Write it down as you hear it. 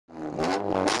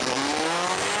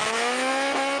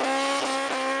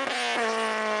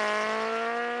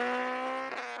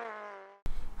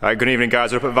Alright, good evening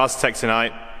guys, we're up at Vaztec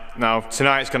tonight. Now,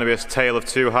 tonight's going to be a tale of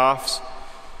two halves.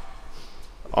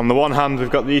 On the one hand,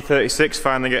 we've got the E36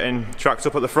 finally getting tracked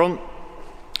up at the front.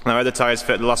 Now, I had the tyres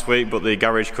fitted last week, but the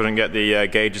garage couldn't get the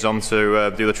gauges on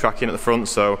to do the tracking at the front,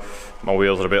 so my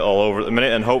wheels are a bit all over at the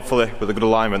minute, and hopefully, with a good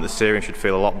alignment, the steering should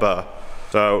feel a lot better.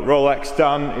 So, Rolex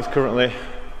Dan is currently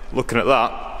looking at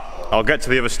that. I'll get to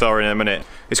the other story in a minute.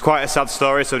 It's quite a sad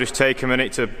story, so just take a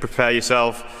minute to prepare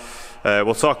yourself.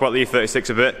 We'll talk about the E36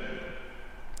 a bit,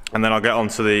 and then I'll get on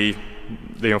to the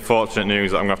unfortunate news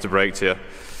that I'm going to have to break to you.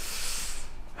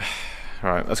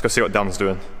 Alright, let's go see what Dan's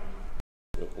doing.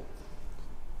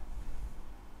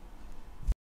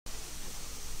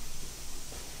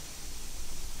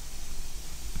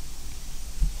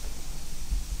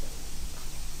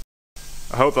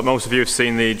 I hope that most of you have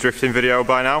seen the drifting video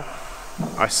by now.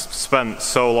 I spent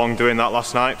so long doing that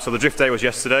last night. So the drift day was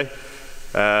yesterday.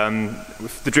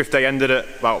 The drift day ended at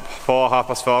about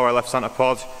 4:30 where I left Santa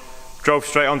Pod. Drove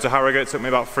straight on to Harrogate, it took me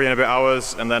about 3 and a bit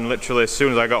hours, and then literally as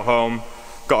soon as I got home,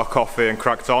 got a coffee and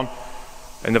cracked on.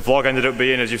 And the vlog ended up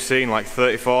being, as you've seen, like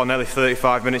 34, nearly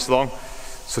 35 minutes long.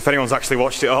 So if anyone's actually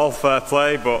watched it all, fair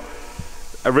play, but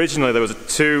originally there was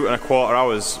 2¼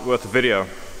 hours worth of video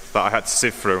that I had to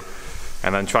sift through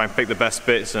and then try and pick the best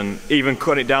bits, and even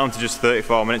cutting it down to just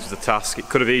 34 minutes was a task. It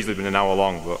could have easily been an hour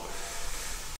long, but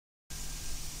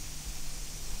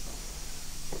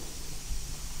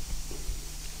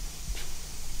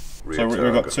so we've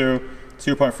got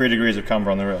 2.3 degrees of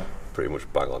camber on the rear. Pretty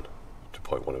much bang on, to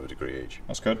 0.1 of a degree each.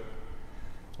 That's good.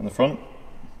 On the front?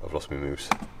 I've lost my moves.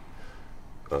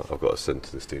 I've got to send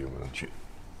to the steering wheel.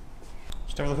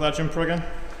 Just have a look at that jumper again.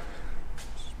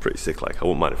 It's pretty sick, like. I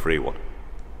wouldn't mind a free one.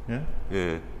 Yeah?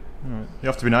 Yeah. Alright. You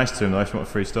have to be nice to him though if you want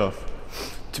free stuff.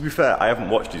 To be fair, I haven't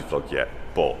watched his vlog yet,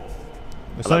 but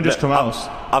It's only just come out.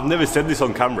 I've never said this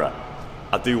on camera.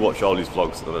 I do watch all his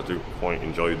vlogs and I do quite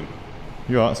enjoy them.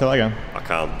 You alright? Say that again. I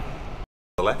can't.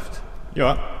 The left. You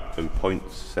alright? And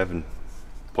 0.7,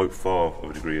 0.4 of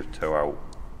a degree of toe out.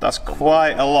 That's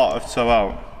quite a lot of toe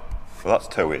out. Well, that's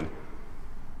toe in.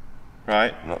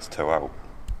 Right. And that's toe out.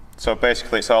 So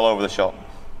basically it's all over the shop.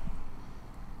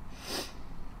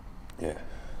 Yeah.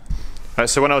 Right,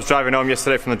 so when I was driving home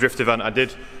yesterday from the drift event, I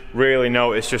did really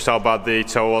notice just how bad the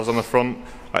toe was on the front.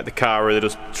 Like the car really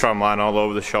does tramline all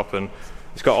over the shop, and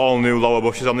it's got all new lower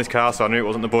bushes on this car, so I knew it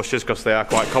wasn't the bushes because they are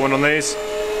quite common on these.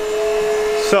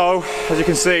 So, as you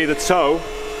can see, the toe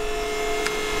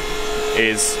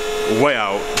is way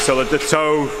out. So the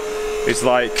toe is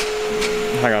like,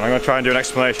 hang on, I'm going to try and do an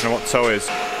explanation of what toe is.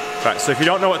 Right, so if you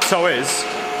don't know what toe is,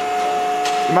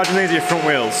 imagine these are your front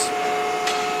wheels.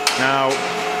 Now,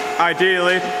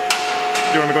 ideally,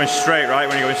 you want to be going straight, right,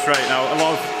 when you're going straight. Now, a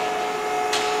lot of...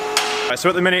 Right, so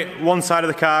at the minute, one side of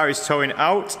the car is towing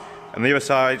out, and the other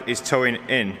side is towing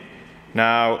in.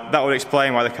 Now, that would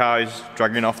explain why the car is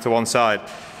dragging off to one side.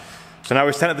 So now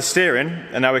we've centered the steering,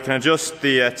 and now we can adjust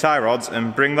the tie rods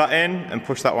and bring that in and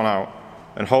push that one out.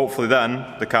 And hopefully then,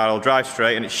 the car will drive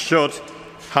straight, and it should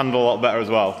handle a lot better as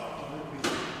well.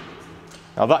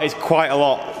 Now that is quite a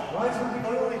lot. Why is something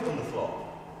oil on the floor?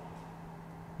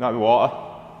 Might be water.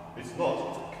 It's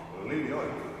not. It'll leave the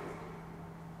oil.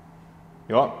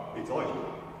 You what? It's oil.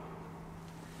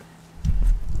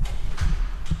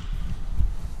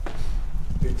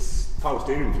 It's power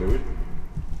steering fluid.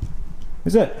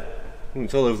 Is it?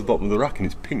 It's all over the bottom of the rack and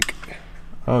it's pink.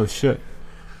 Oh shit.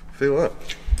 Feel that?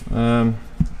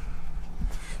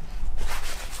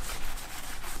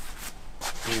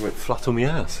 You went flat on my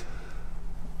ass.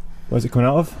 Where's it coming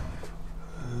out of?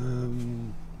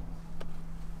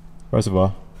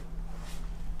 Reservoir.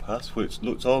 Pass, well,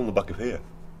 it's all on the back of here.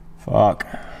 Fuck.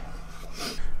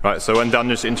 Right, so when Dan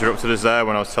just interrupted us there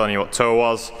when I was telling you what toe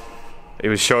was, he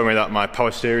was showing me that my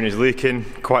power steering is leaking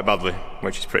quite badly,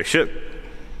 which is pretty shit.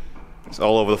 It's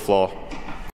all over the floor.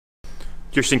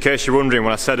 Just in case you're wondering,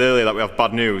 when I said earlier that we have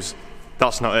bad news,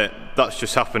 that's not it. That's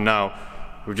just happened now.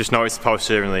 We've just noticed the power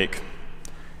steering leak.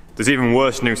 There's even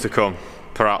worse news to come,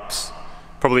 perhaps.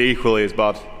 Probably equally as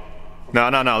bad. No,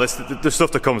 the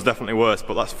stuff that comes is definitely worse,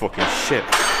 but that's fucking shit.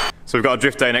 So we've got a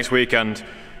drift day next weekend,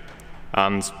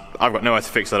 and I've got nowhere to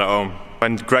fix that at home.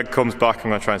 When Greg comes back,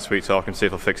 I'm going to try and sweet talk and see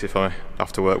if he'll fix it for me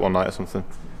after work one night or something.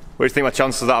 What do you think my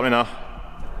chances of that happening are?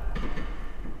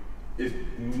 Is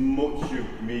much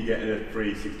of me getting a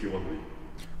free 61.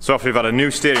 So after we've had a new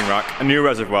steering rack, a new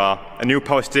reservoir, a new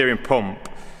power steering pump,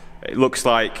 it looks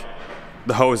like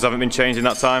the hoses haven't been changed in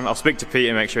that time. I'll speak to Pete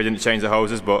and make sure he didn't change the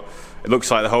hoses, but it looks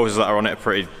like the hoses that are on it are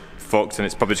pretty fucked and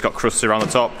it's probably just got crusty around the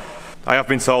top. I have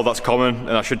been told that's common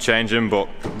and I should change them, but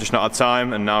I've just not had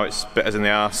time, and now it's bit as in the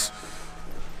arse.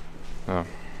 Oh,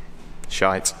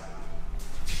 shite.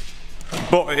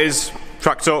 but it is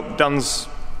tracked up. Dan's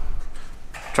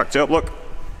tracked it up, look.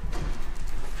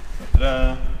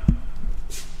 Ta-da.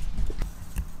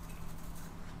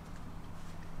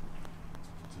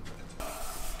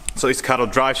 So this car will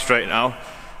drive straight now.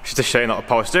 It's just a shame that the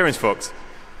power steering's fucked.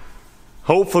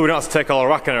 Hopefully we don't have to take all our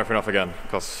rack and everything off again,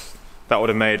 because that would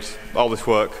have made all this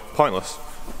work pointless.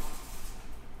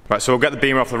 Right, so we'll get the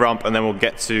beamer off the ramp and then we'll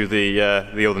get to the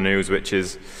other news, which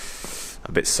is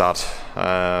a bit sad. So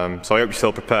I hope you're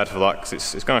still prepared for that,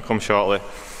 because it's going to come shortly.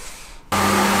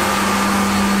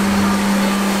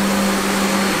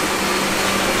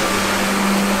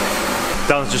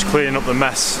 Dan's just cleaning up the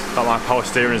mess that my power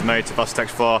steering has made to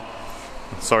Vaztek's floor.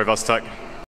 Sorry, Vaztek.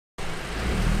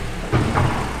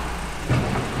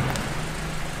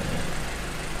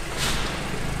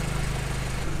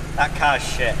 That car's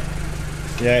shit.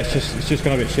 Yeah, it's just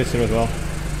gone a bit shitter as well.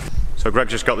 So Greg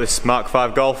just got this Mark V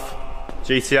Golf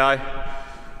GTI.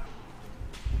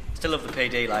 Still love the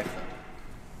PD life.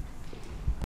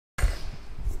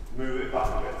 Move it back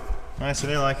a bit. Nice, isn't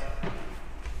it, like?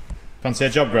 Fancy a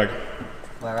job, Greg?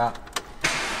 Where at?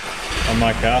 On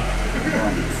my car.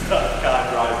 That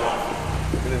car drives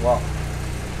off. Doing what?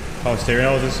 Power steering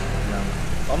hoses. No.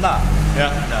 On that? Yeah.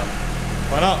 No.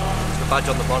 Why not? It's the badge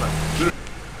on the bonnet.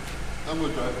 I'm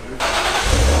gonna drive through.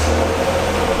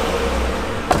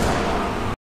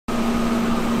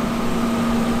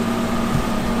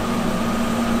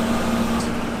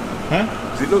 Huh?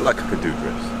 Does it look like I could do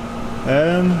drifts?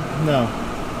 No.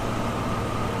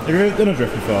 Have you ever done a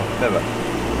drift before? Never.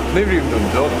 Never even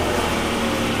done done.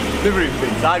 Never even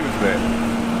been sideways, mate.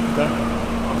 Okay.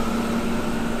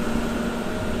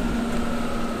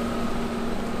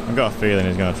 I've got a feeling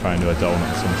he's going to try and do a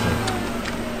donut or something.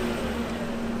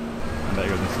 I bet he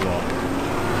goes into the wall.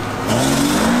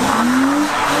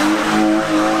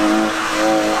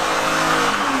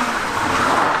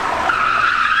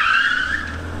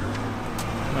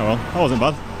 Oh well, that wasn't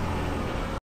bad.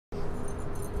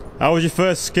 How was your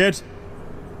first skid?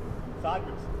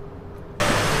 Sideways.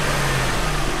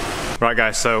 Right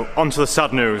guys, so on to the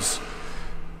sad news.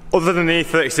 Other than the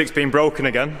E36 being broken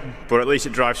again, but at least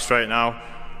it drives straight now,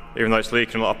 even though it's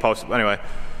leaking a lot of power. Anyway,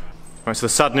 right, so the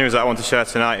sad news that I want to share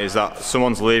tonight is that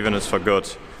someone's leaving us for good.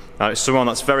 Now it's someone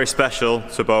that's very special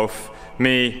to both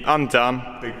me and Dan.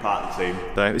 Big part of the team.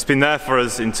 It's been there for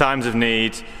us in times of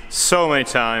need, so many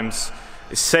times.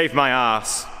 It's saved my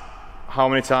arse. How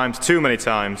many times? Too many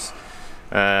times.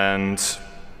 And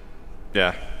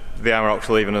yeah, the Amarok's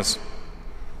leaving us.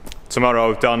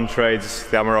 Tomorrow, Dan trades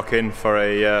the Amarok in for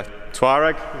a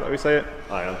Touareg, is that how we say it?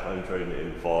 I'm trading it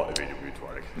in for a VW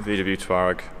Touareg. VW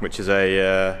Touareg, which is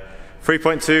a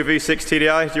 3.2 V6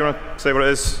 TDI. Do you want to say what it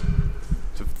is?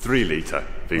 It's a 3 litre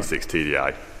V6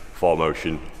 TDI.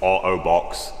 4Motion, auto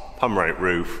box, panoramic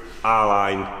roof,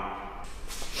 R-line.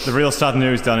 The real sad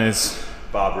news, Dan, is...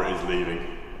 Barbra is leaving.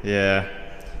 Yeah.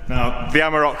 Now, the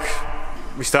Amarok,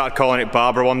 we started calling it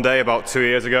Barbra one day about 2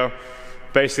 years ago,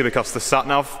 basically because the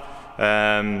sat-nav,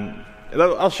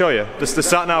 I'll show you, the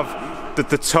sat-nav,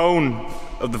 the tone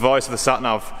of the voice of the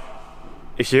sat-nav,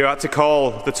 if you had to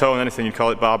call the tone anything, you'd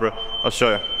call it Barbra. I'll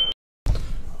show you.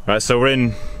 Right, so we're in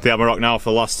the Amarok now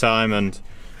for the last time, and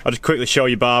I'll just quickly show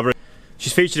you Barbra.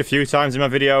 She's featured a few times in my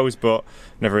videos, but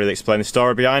never really explained the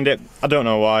story behind it. I don't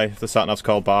know why the sat-nav's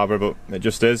called Barbra, but it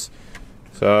just is.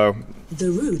 So... The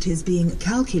route is being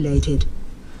calculated.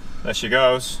 There she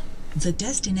goes. The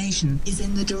destination is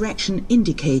in the direction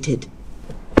indicated.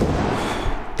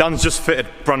 Dan's just fitted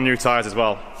brand new tyres as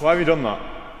well. Why have you done that?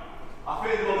 I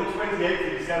fitted them on the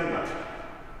 28th of December.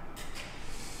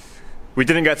 We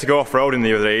didn't get to go off-roading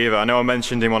the other day either. I know I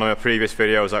mentioned in one of my previous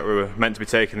videos that we were meant to be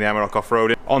taking the Amarok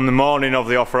off-roading. On the morning of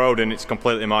the off-roading, it's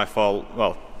completely my fault.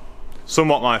 Well,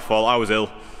 somewhat my fault. I was ill.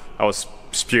 I was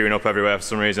spewing up everywhere for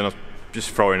some reason. I was just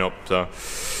throwing up, so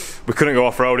we couldn't go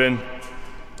off-roading.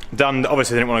 Dan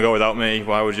obviously didn't want to go without me.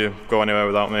 Why would you go anywhere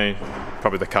without me?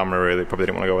 Probably the camera, really. Probably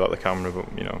didn't want to go without the camera, but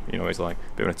you know he's like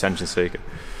a bit of an attention seeker.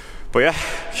 But yeah,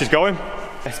 she's going.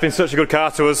 It's been such a good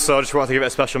car to us, so I just wanted to give it a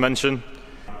special mention.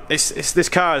 This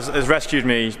car has rescued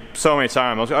me so many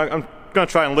times. I'm going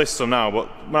to try and list some now, but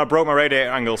when I broke my radiator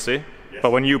angle, see? Yes.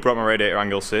 But when you broke my radiator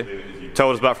angle, see?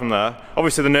 Towed us back from there.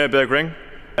 Obviously the Nürburgring.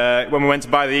 When we went to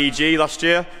buy the EG last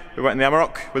year, we went in the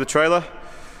Amarok with a trailer.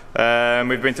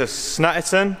 We've been to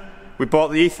Northallerton. We bought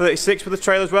the E36 with the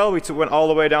trailer as well. We went all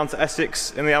the way down to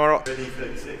Essex in the Amarok. Red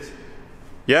E36?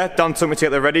 Yeah, Dan took me to get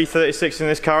the Red E36 in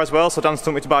this car as well. So Dan's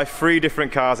took me to buy 3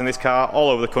 different cars in this car all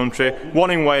over the country.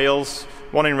 One in Wales,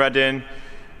 one in Reading,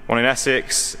 one in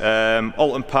Essex,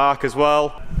 Alton Park as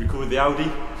well. Recovered the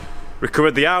Audi?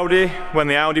 Recovered the Audi when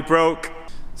the Audi broke.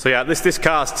 So yeah, this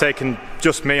car's taken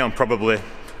just me on probably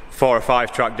 4 or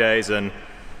 5 track days, and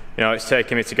you know, it's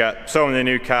taken me to get so many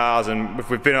new cars, and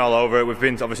we've been all over it. We've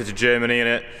been obviously to Germany in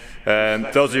it.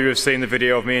 Those of you who have seen the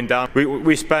video of me and Dan,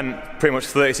 we spent pretty much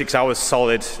 36 hours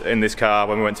solid in this car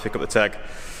when we went to pick up the Teg.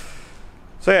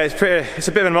 So yeah, it's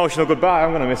a bit of an emotional goodbye. I'm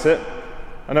going to miss it.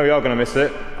 I know you're going to miss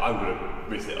it. I'm going to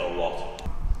miss it a lot.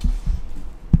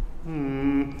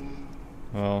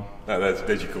 Well,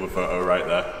 there's your cover photo right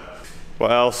there.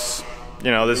 What else?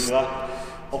 You know, there's...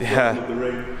 Yeah. The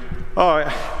ring. Oh,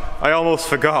 I almost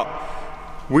forgot.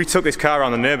 We took this car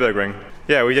around the Nürburgring.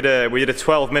 Yeah, we did a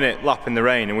 12-minute lap in the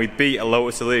rain, and we beat a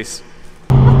Lotus Elise.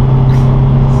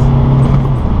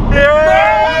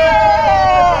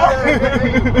 Yeah!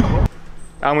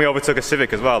 And we overtook a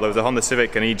Civic as well. There was a Honda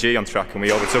Civic and EG on track, and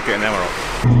we overtook it in the Amarok.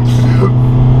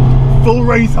 Full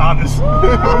race harness.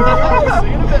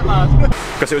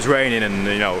 Because it was raining and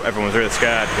you know everyone was really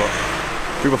scared, but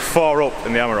we were 4 up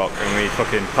in the Amarok and we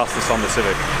fucking passed this Honda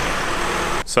Civic.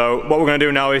 So what we're going to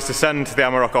do now is to send the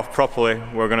Amarok off properly.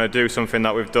 We're going to do something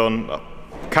that we've done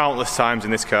countless times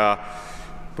in this car.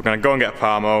 We're going to go and get a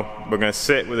Parmo. We're going to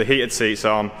sit with the heated seats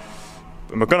on.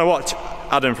 And we're going to watch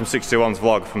Adam from 621's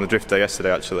vlog from the drift day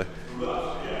yesterday, actually.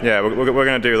 Yeah, we're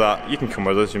going to do that. You can come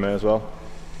with us, you may as well.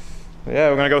 But yeah,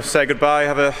 we're going to go say goodbye,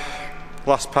 have a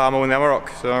last Parmo in the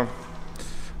Amarok. So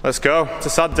let's go. It's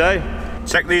a sad day.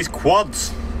 Check these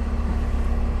quads.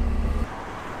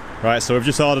 Right, so we've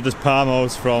just ordered us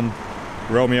Parmos from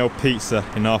Romeo Pizza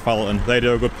in Northallerton. They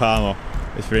do a good Parmo,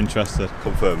 if you're interested.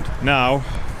 Confirmed. Now,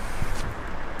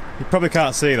 you probably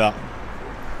can't see that,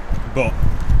 but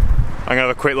I'm going to have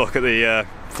a quick look at the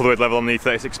fluid level on the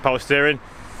E36 power steering.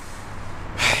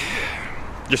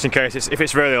 Just in case, if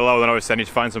it's really low, then obviously I need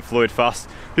to find some fluid fast.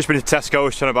 Just been to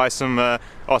Tesco's trying to buy some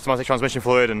automatic transmission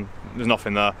fluid, and there's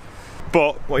nothing there.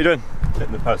 But, what are you doing?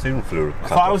 Getting the power steering fluid. I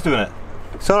thought I was doing it.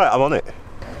 It's alright, I'm on it.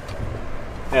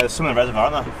 Yeah, there's some in the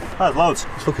reservoir, aren't there? Oh, there's loads.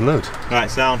 It's fucking loads. Right,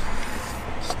 sound.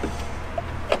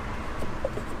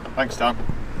 Thanks, Dan.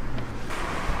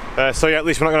 So yeah, at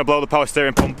least we're not going to blow the power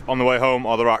steering pump on the way home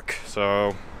or the rack.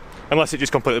 So, unless it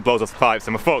just completely blows off the pipes,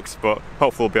 then we're fucked. But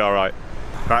hopefully we'll be all right.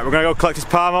 Right, we're going to go collect his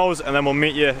Parmos, and then we'll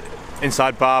meet you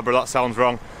inside Barbra. That sounds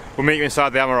wrong. We'll meet you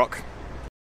inside the Amarok.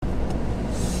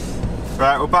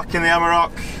 Right, we're back in the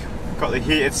Amarok. Got the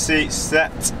heated seats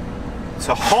set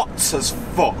to hot as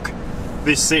fuck.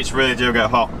 These seats really do get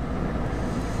hot.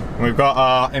 And we've got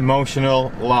our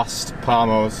emotional last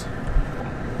Parmos.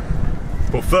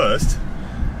 But first...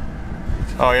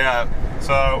 Oh yeah,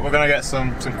 so we're going to get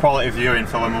some quality viewing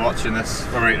for when we're watching this,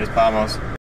 when we're eating this Parmos.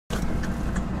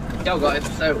 Yo guys,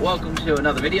 so welcome to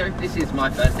another video. This is my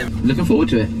first ever. Looking forward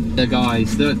to it. The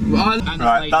guys,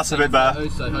 right, that's a bit better.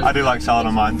 I do like salad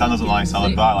on mine. Dan doesn't like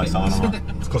salad, but I like salad on mine.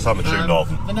 It's because I'm a tuned off.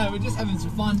 But no, we're just having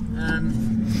some fun.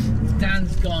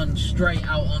 Dan's gone straight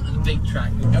out onto the big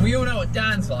track. And we all know what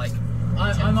Dan's like.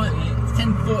 I might be, it's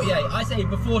 10:48. I say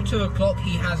before 2 o'clock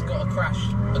he has got a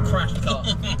crashed car.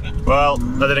 Well,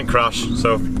 that didn't crash,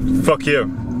 so fuck you.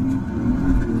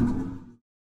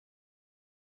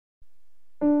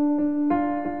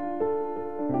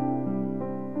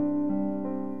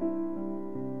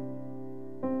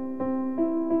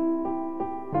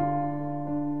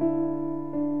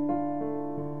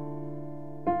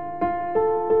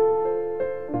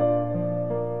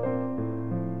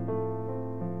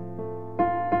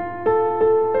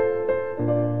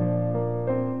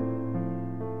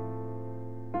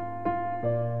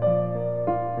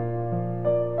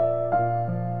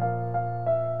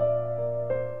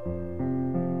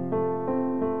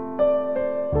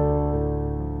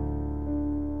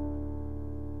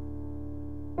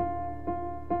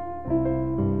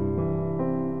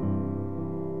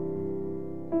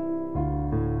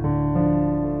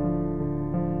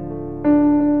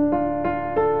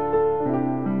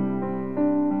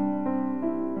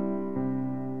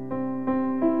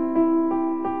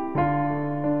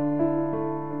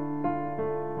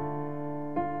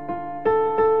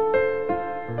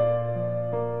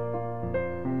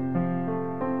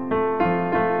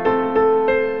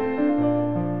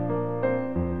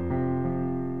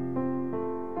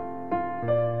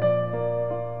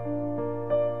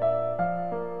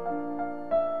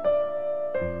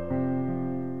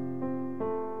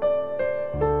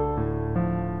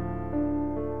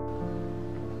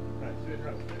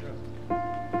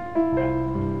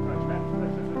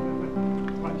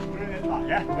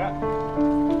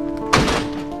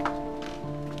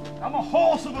 I'm a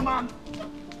horse of a man.